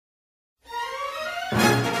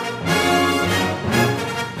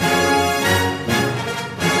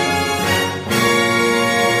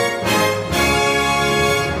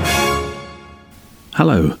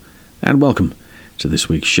Hello, and welcome to this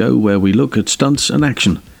week's show where we look at stunts and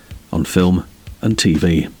action on film and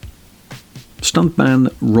TV.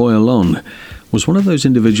 Stuntman Roy Alon was one of those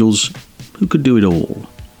individuals who could do it all.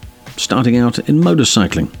 Starting out in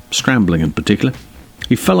motorcycling, scrambling in particular,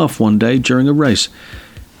 he fell off one day during a race,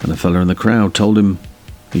 and a fella in the crowd told him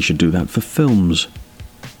he should do that for films.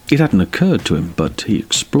 It hadn't occurred to him, but he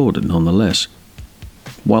explored it nonetheless.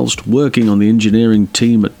 Whilst working on the engineering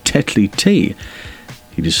team at Tetley Tea,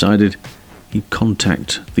 he decided he'd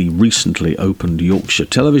contact the recently opened Yorkshire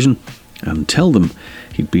Television and tell them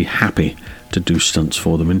he'd be happy to do stunts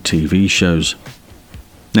for them in TV shows.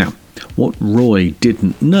 Now, what Roy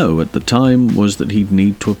didn't know at the time was that he'd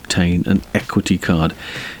need to obtain an equity card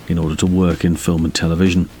in order to work in film and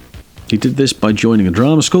television. He did this by joining a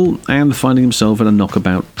drama school and finding himself in a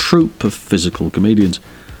knockabout troupe of physical comedians.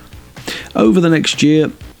 Over the next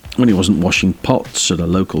year, when he wasn't washing pots at a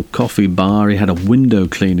local coffee bar, he had a window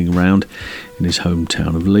cleaning round in his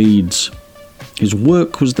hometown of Leeds. His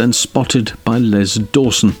work was then spotted by Les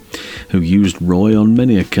Dawson, who used Roy on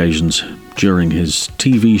many occasions during his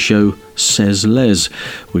TV show Says Les,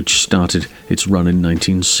 which started its run in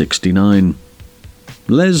 1969.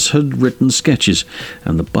 Les had written sketches,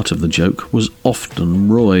 and the butt of the joke was often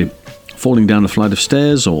Roy, falling down a flight of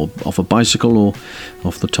stairs or off a bicycle or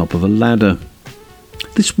off the top of a ladder.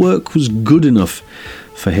 This work was good enough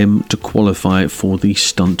for him to qualify for the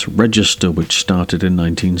Stunt Register, which started in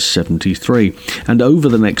 1973, and over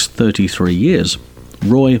the next 33 years,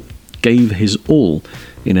 Roy gave his all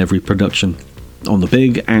in every production, on the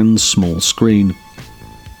big and small screen.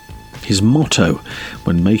 His motto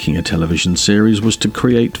when making a television series was to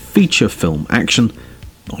create feature film action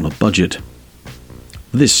on a budget.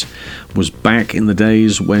 This was back in the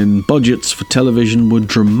days when budgets for television were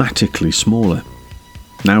dramatically smaller.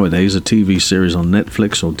 Nowadays, a TV series on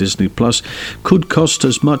Netflix or Disney Plus could cost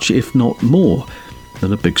as much, if not more,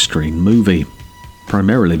 than a big screen movie,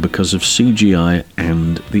 primarily because of CGI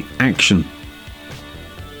and the action.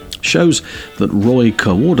 Shows that Roy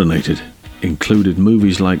coordinated included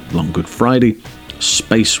movies like Long Good Friday,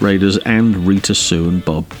 Space Raiders, and Rita Sue and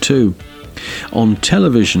Bob 2. On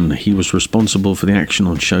television, he was responsible for the action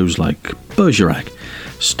on shows like Bergerac,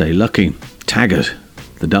 Stay Lucky, Taggart,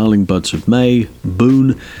 The Darling Buds of May,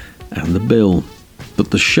 Boone, and The Bill.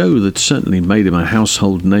 But the show that certainly made him a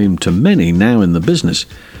household name to many now in the business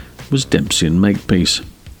was Dempsey and Makepeace.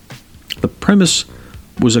 The premise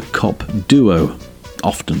was a cop duo,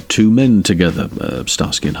 often two men together,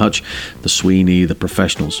 Starsky and Hutch, the Sweeney, the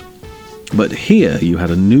Professionals. But here you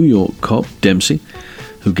had a New York cop, Dempsey,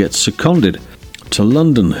 who gets seconded to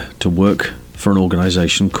London to work for an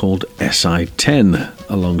organisation called SI-10,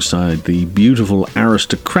 alongside the beautiful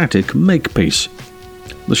aristocratic Makepeace.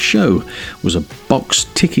 The show was a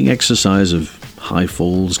box-ticking exercise of high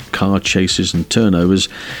falls, car chases and turnovers,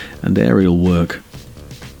 and aerial work.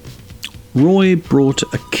 Roy brought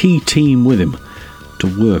a key team with him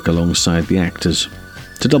to work alongside the actors.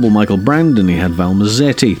 To double Michael Brandon, he had Val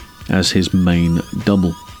Mazzetti as his main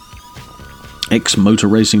double. Ex-motor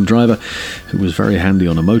racing driver who was very handy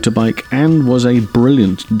on a motorbike and was a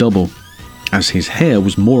brilliant double, as his hair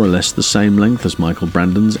was more or less the same length as Michael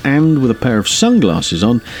Brandon's, and with a pair of sunglasses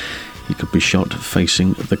on, he could be shot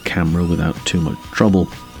facing the camera without too much trouble.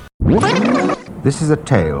 This is a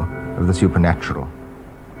tale of the supernatural.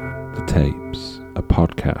 The Tapes, a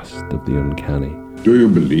podcast of the uncanny. Do you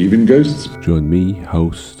believe in ghosts? Join me,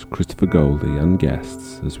 host Christopher Goldie, and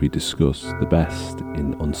guests as we discuss the best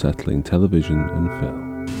in unsettling television and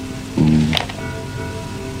film.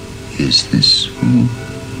 Who is this? Who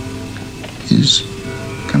is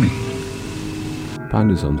coming?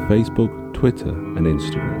 Find us on Facebook, Twitter, and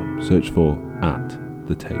Instagram. Search for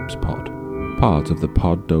 @TheTapesPod, part of the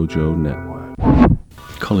Pod Dojo network.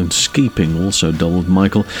 Colin Skeeping also doubled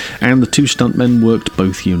Michael, and the two stuntmen worked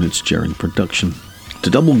both units during production. To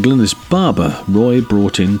double Glynis Barber, Roy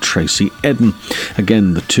brought in Tracy Eden.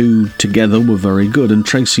 Again, the two together were very good, and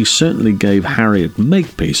Tracy certainly gave Harriet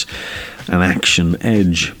Makepeace an action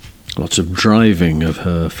edge. Lots of driving of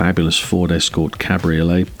her fabulous Ford Escort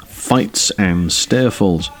cabriolet, fights and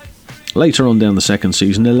stairfalls. Later on down the second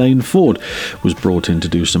season, Elaine Ford was brought in to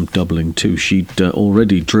do some doubling too. She'd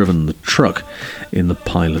already driven the truck in the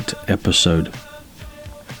pilot episode.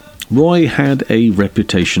 Roy had a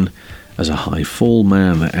reputation as a high fall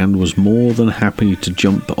man and was more than happy to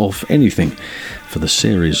jump off anything for the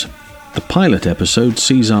series. The pilot episode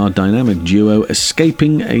sees our dynamic duo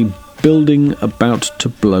escaping a building about to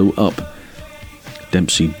blow up.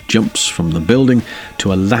 Dempsey jumps from the building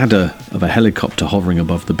to a ladder of a helicopter hovering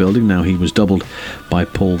above the building. Now he was doubled by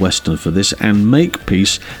Paul Weston for this, and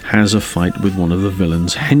Makepeace has a fight with one of the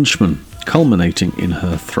villain's henchmen, culminating in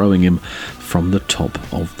her throwing him from the top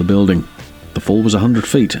of the building. The fall was 100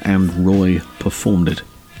 feet, and Roy performed it.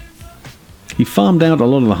 He farmed out a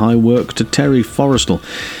lot of the high work to Terry Forrestal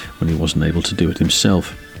when he wasn't able to do it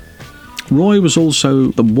himself. Roy was also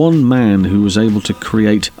the one man who was able to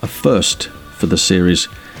create a first for the series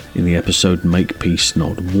in the episode Makepeace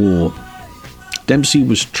Not War. Dempsey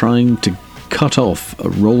was trying to cut off a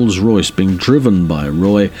Rolls-Royce being driven by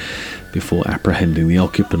Roy before apprehending the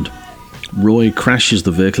occupant. Roy crashes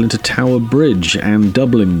the vehicle into Tower Bridge, and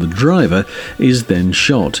doubling the driver is then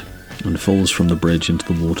shot and falls from the bridge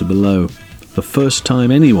into the water below. The first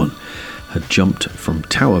time anyone had jumped from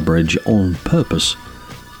Tower Bridge on purpose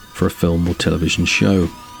for a film or television show.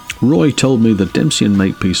 Roy told me that Dempsey and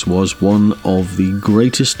Makepeace was one of the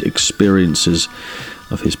greatest experiences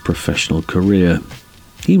of his professional career.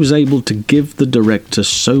 He was able to give the director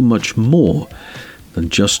so much more than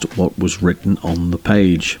just what was written on the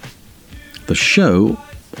page. The show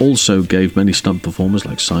also gave many stunt performers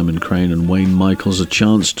like Simon Crane and Wayne Michaels a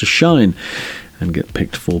chance to shine and get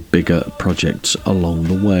picked for bigger projects along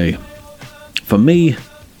the way. For me,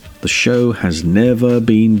 the show has never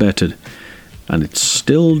been bettered, and it's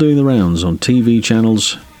still doing the rounds on TV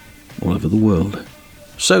channels all over the world.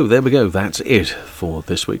 So there we go, that's it for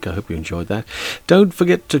this week. I hope you enjoyed that. Don't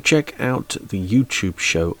forget to check out the YouTube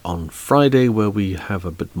show on Friday, where we have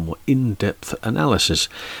a bit more in-depth analysis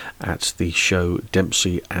at the show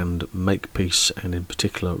Dempsey and Makepeace, and in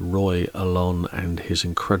particular Roy Alon and his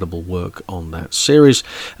incredible work on that series.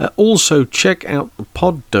 Also check out the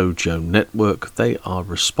Pod Dojo Network. They are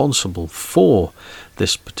responsible for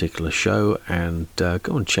this particular show, and go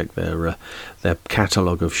and check their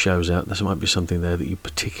catalogue of shows out. There might be something there that you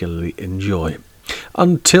particularly enjoy.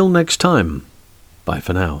 Until next time, bye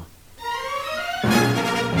for now.